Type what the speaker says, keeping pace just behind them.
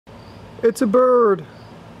It's a bird.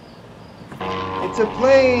 It's a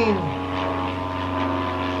plane.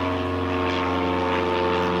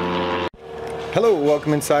 Hello,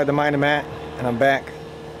 welcome inside the mine of Matt, and I'm back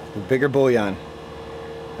with bigger bullion.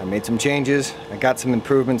 I made some changes. I got some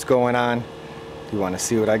improvements going on. If you want to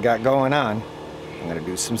see what I got going on, I'm going to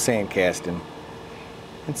do some sand casting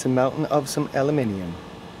and some melting of some aluminium.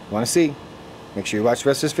 Want to see? Make sure you watch the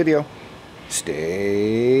rest of this video.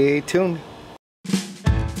 Stay tuned.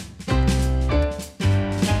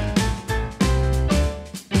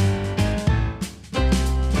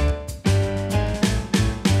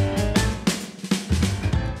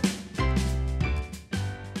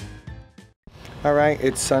 Alright,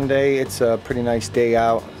 it's Sunday. It's a pretty nice day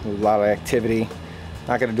out. There's a lot of activity.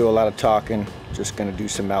 Not going to do a lot of talking, just going to do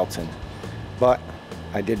some melting. But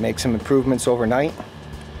I did make some improvements overnight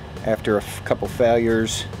after a couple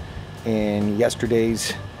failures in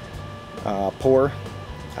yesterday's pour.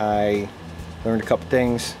 I learned a couple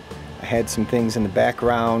things. I had some things in the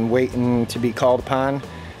background waiting to be called upon,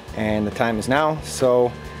 and the time is now,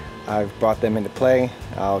 so I've brought them into play.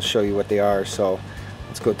 I'll show you what they are. So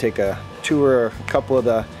let's go take a tour, a couple of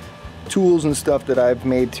the tools and stuff that I've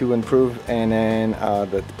made to improve, and then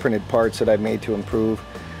the printed parts that I've made to improve.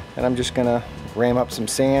 And I'm just gonna ram up some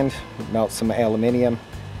sand, melt some aluminium,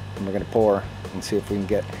 and we're gonna pour and see if we can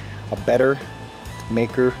get a better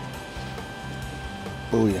maker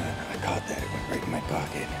bullion. I caught that, it went right in my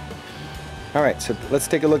pocket. Alright, so let's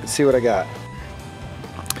take a look and see what I got.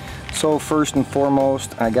 So first and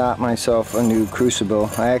foremost, I got myself a new crucible.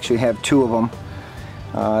 I actually have two of them.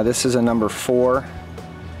 This is a number 4,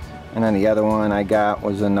 and then the other one I got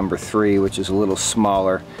was a number 3, which is a little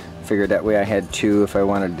smaller. Figured that way I had two. If I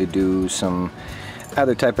wanted to do some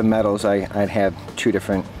other type of metals, I'd have two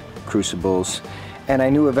different crucibles. And I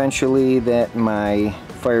knew eventually that my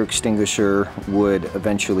fire extinguisher would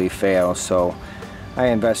eventually fail, so I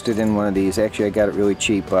invested in one of these. Actually, I got it really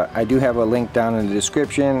cheap, but I do have a link down in the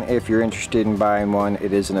description if you're interested in buying one.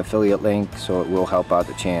 It is an affiliate link, so it will help out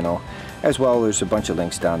the channel. As well, there's a bunch of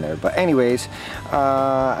links down there. But anyways,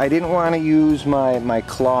 I didn't want to use my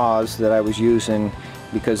claws that I was using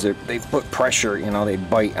because they put pressure, you know, they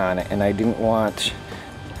bite on it, and I didn't want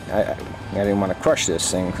to crush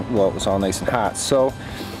this thing while it was all nice and hot. So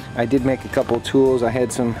I did make a couple of tools. I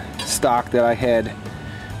had some stock that I had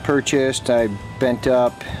purchased. I bent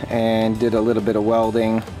up and did a little bit of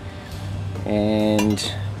welding,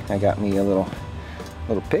 and I got me a little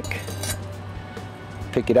pick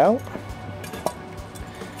it out,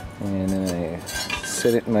 and then I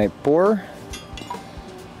set it in my pour.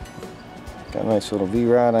 Got a nice little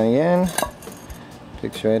V-rod on the end,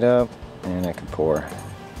 picks right up, and I can pour.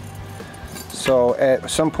 So at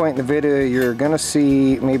some point in the video you're gonna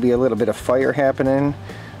see maybe a little bit of fire happening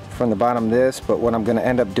from the bottom of this, but what I'm gonna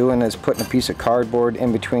end up doing is putting a piece of cardboard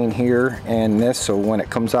in between here and this, so when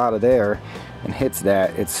it comes out of there and hits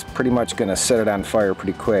that, it's pretty much gonna set it on fire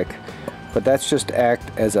pretty quick. But that's just to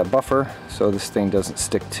act as a buffer so this thing doesn't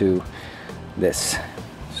stick to this.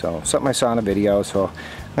 So something I saw in a video, so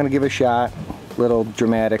I'm gonna give it a shot. Little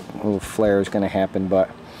dramatic, little flare is gonna happen, but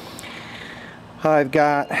I've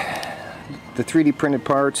got the 3D printed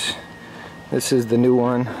parts. This is the new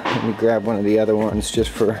one. Let me grab one of the other ones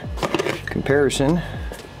just for comparison.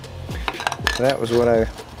 So that was what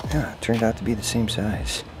yeah, it turned out to be the same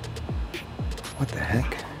size. What the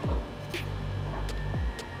heck?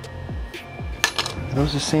 Are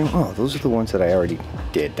those the same? Oh, those are the ones that I already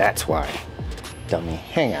did. That's why. Dummy.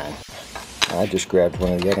 Hang on. I just grabbed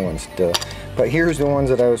one of the other ones. Duh. But here's the ones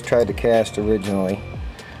that I was trying to cast originally.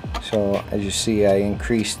 So as you see, I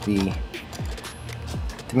increased the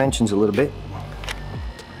dimensions a little bit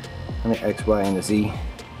on the X, Y, and the Z.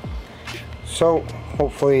 So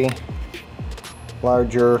hopefully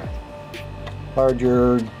larger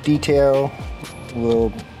detail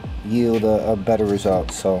will yield a better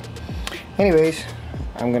result. So anyways,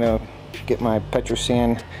 I'm gonna get my Petro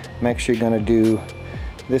sand. I'm actually gonna do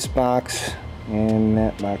this box and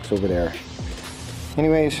that box over there.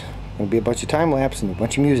 Anyways, it'll be a bunch of time lapse and a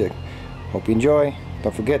bunch of music. Hope you enjoy.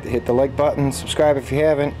 Don't forget to hit the like button, subscribe if you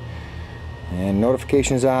haven't, and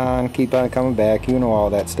notifications on, keep on coming back, you know all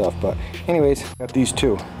that stuff. But anyways, got these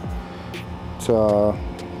two. So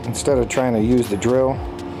instead of trying to use the drill,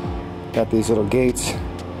 got these little gates.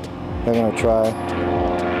 I'm gonna try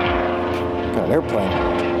an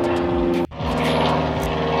airplane.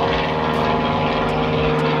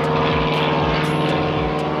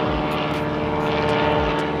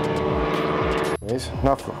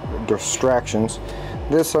 Enough distractions.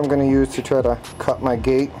 This I'm going to use to try to cut my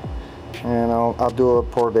gate, and I'll do a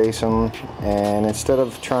pour basin, and instead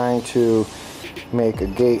of trying to make a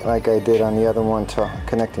gate like I did on the other one,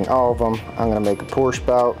 connecting all of them. I'm going to make a pour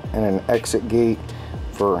spout and an exit gate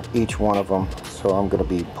for each one of them. So I'm going to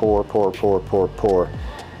be pour, pour, pour, pour, pour,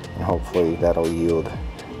 and hopefully that'll yield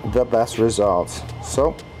the best results.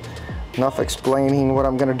 So enough explaining what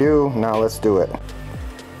I'm going to do. Now let's do it.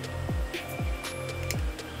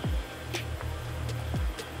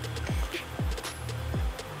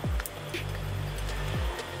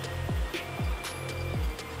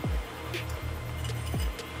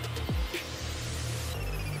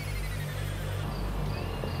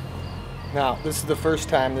 Now, this is the first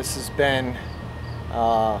time this has been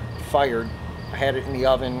fired. I had it in the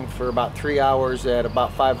oven for about 3 hours at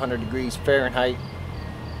about 500 degrees Fahrenheit,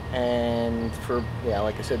 and for, yeah,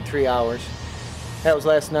 like I said, 3 hours. That was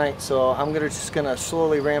last night, so I'm just gonna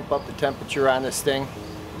slowly ramp up the temperature on this thing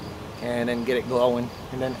and then get it glowing,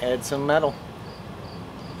 and then add some metal.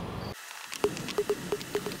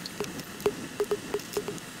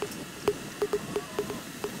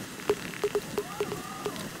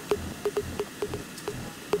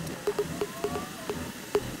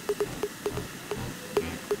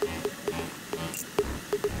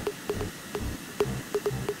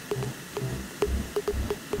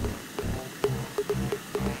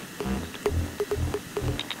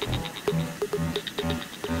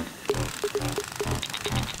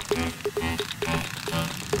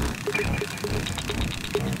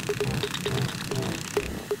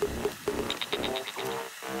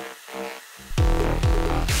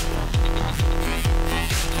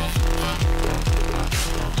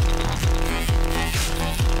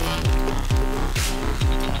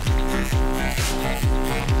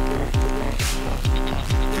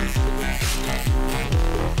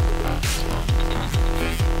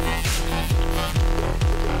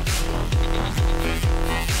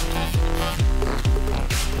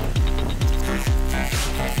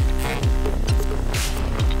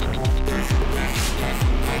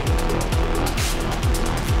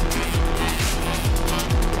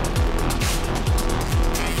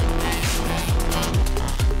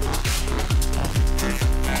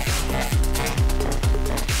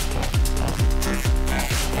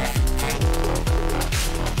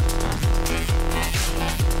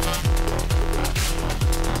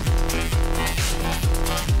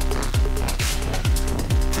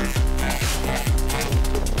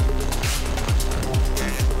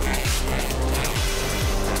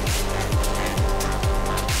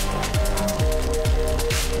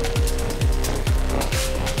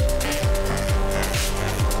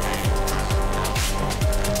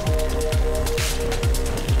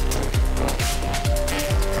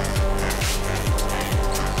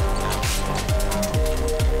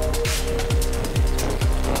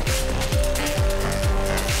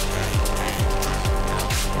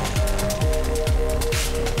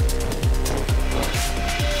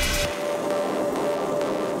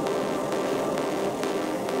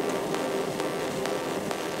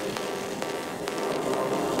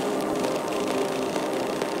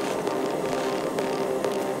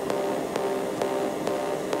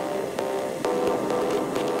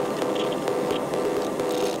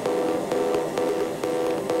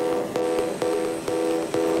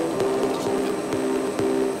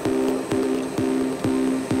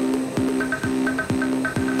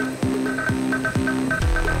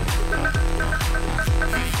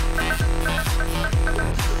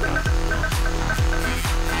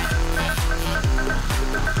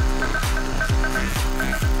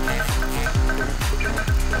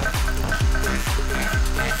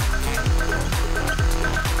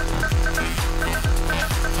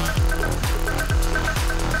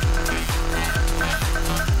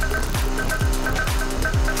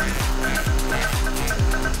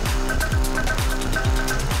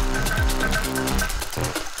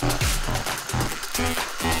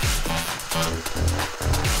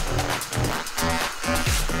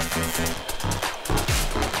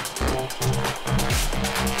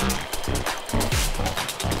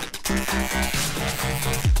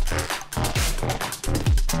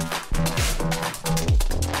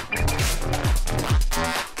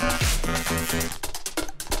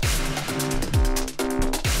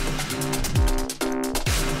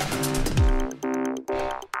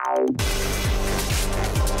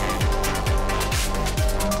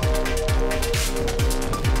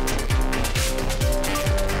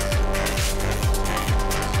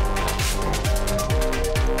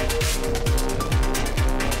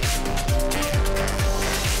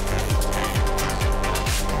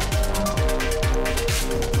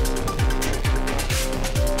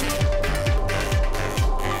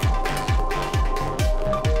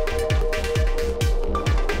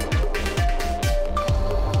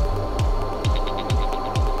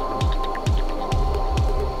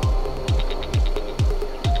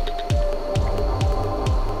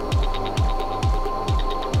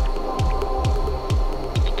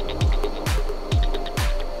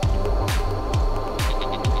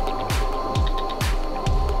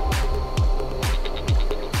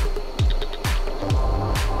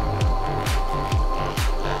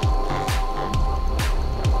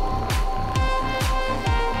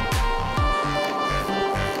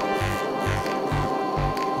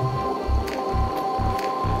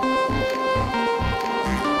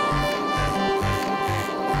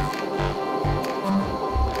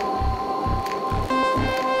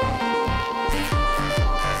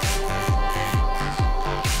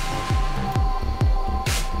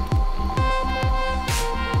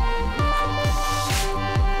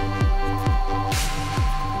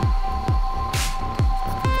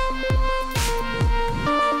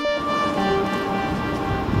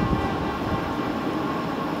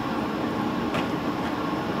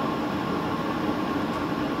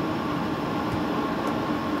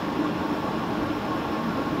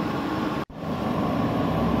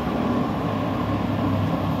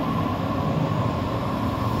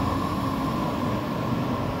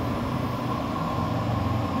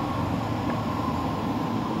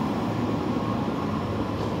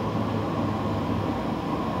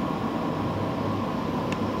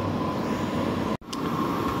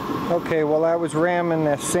 Okay, while I was ramming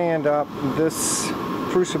the sand up, this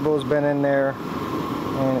crucible has been in there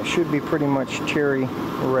and it should be pretty much cherry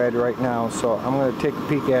red right now, so I'm going to take a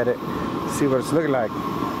peek at it, see what it's looking like.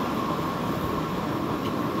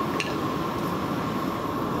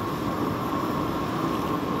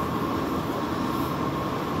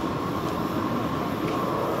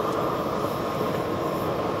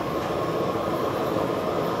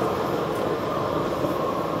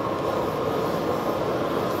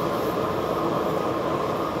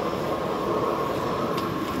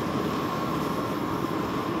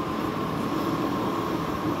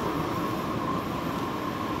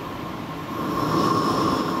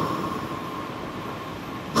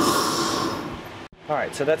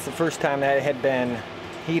 Alright, so that's the first time that it had been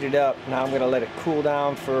heated up. Now I'm going to let it cool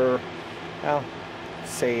down for, well,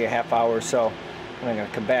 say a half hour or so. And I'm going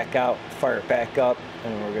to come back out, fire it back up,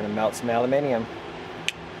 and we're going to melt some aluminium.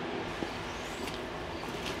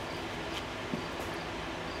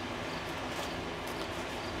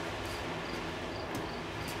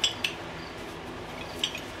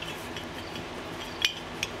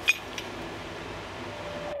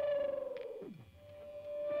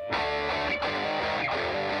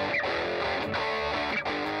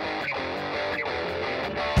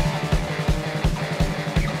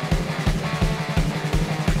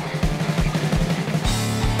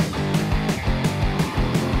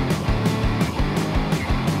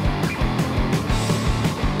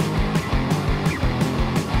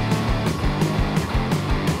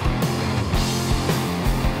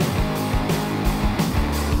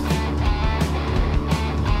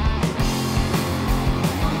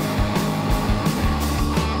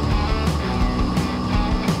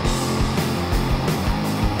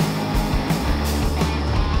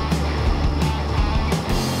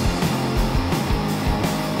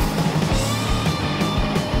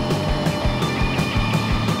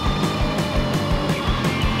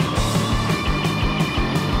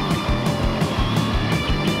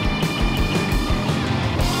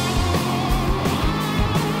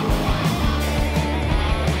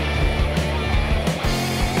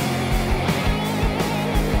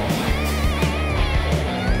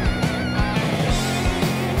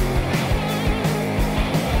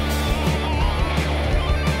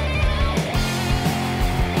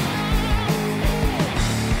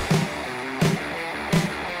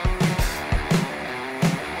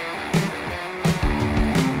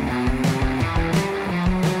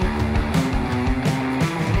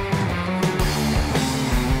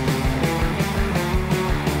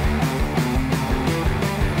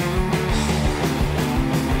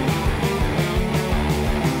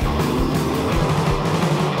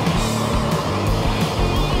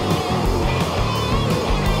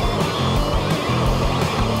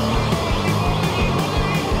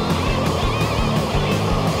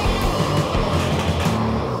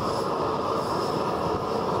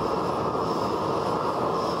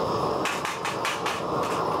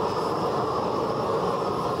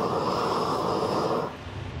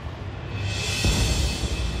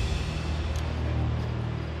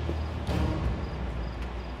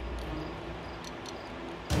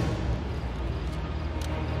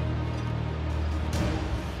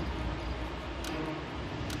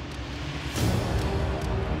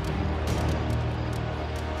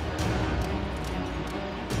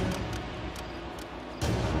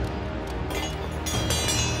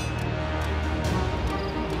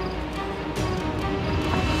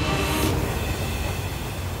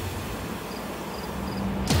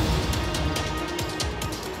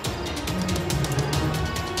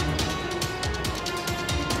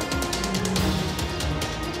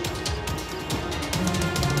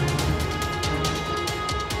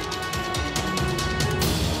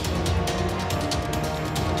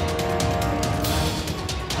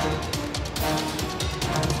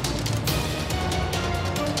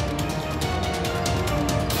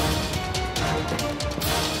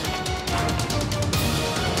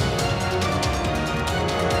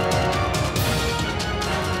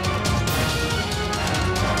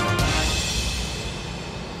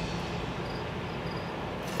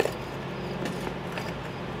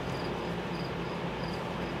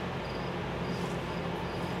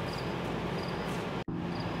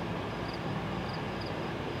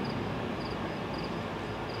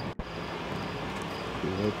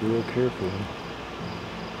 Look real carefully.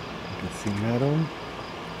 You can see metal. You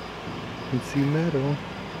can see metal.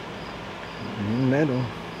 And metal.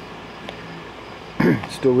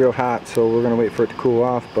 Still real hot, so we're gonna wait for it to cool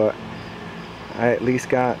off, but I at least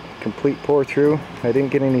got complete pour through. I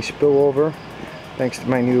didn't get any spillover thanks to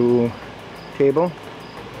my new table.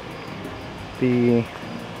 The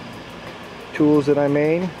tools that I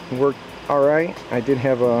made worked alright. I did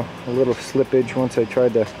have a little slippage once I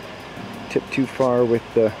tried to tip too far with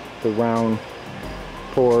the round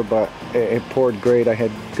pour, but it poured great. I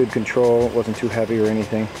had good control. It wasn't too heavy or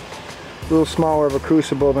anything. A little smaller of a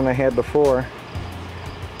crucible than I had before,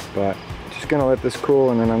 but just gonna let this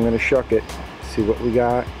cool and then I'm gonna shuck it, see what we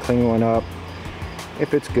got, clean one up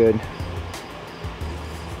if it's good.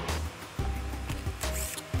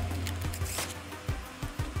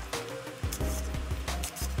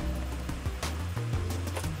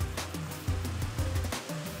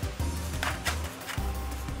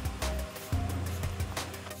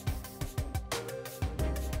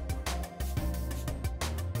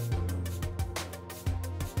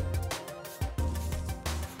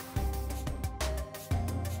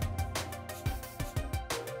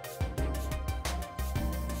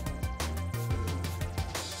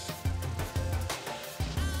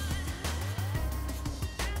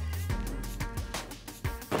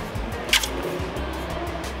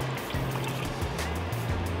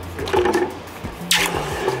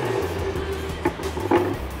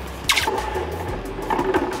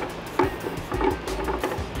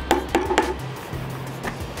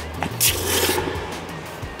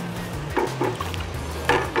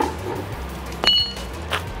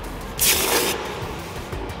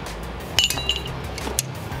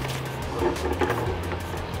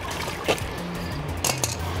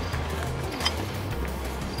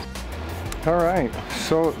 Alright,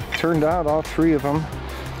 so it turned out all three of them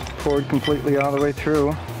poured completely all the way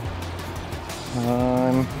through.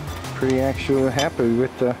 I'm pretty actually happy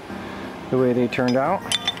with the way they turned out.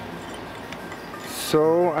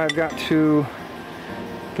 So I've got to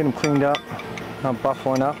get them cleaned up. I'll buff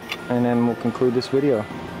one up and then we'll conclude this video.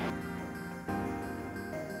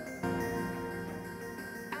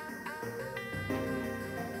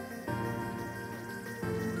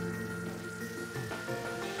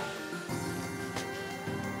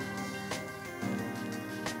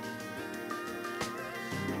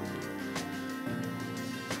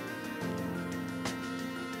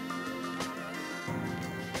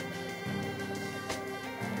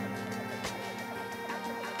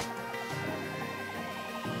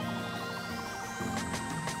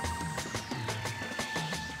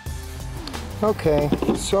 Okay,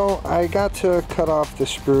 so I got to cut off the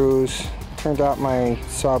screws. Turned out my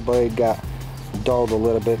saw blade got dulled a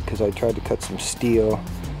little bit because I tried to cut some steel.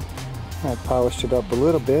 I polished it up a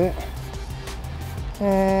little bit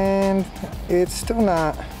and it's still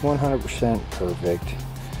not 100% perfect,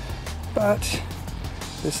 but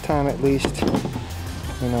this time at least,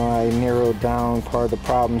 you know, I narrowed down part of the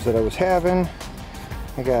problems that I was having.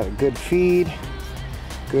 I got a good feed,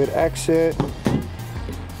 good exit,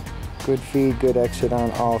 good feed, good exit on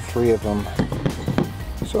all three of them.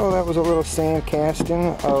 So that was a little sand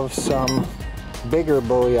casting of some bigger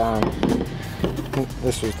bullion.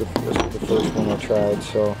 This was the first one I tried.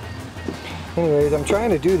 So anyways, I'm trying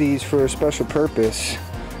to do these for a special purpose,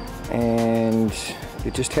 and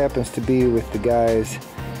it just happens to be with the guys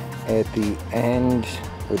at the end,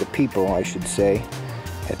 or the people I should say,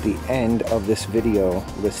 at the end of this video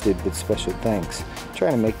listed with special thanks. I'm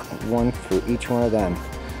trying to make one for each one of them.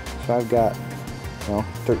 So I've got, well,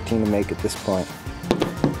 13 to make at this point.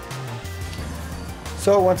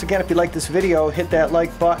 So once again, if you like this video, hit that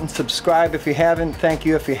like button, subscribe if you haven't, thank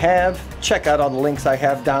you if you have. Check out all the links I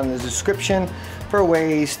have down in the description for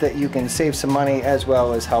ways that you can save some money as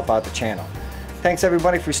well as help out the channel. Thanks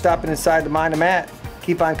everybody for stopping inside the Mind of Matt.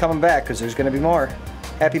 Keep on coming back because there's going to be more.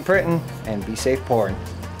 Happy printing and be safe pouring.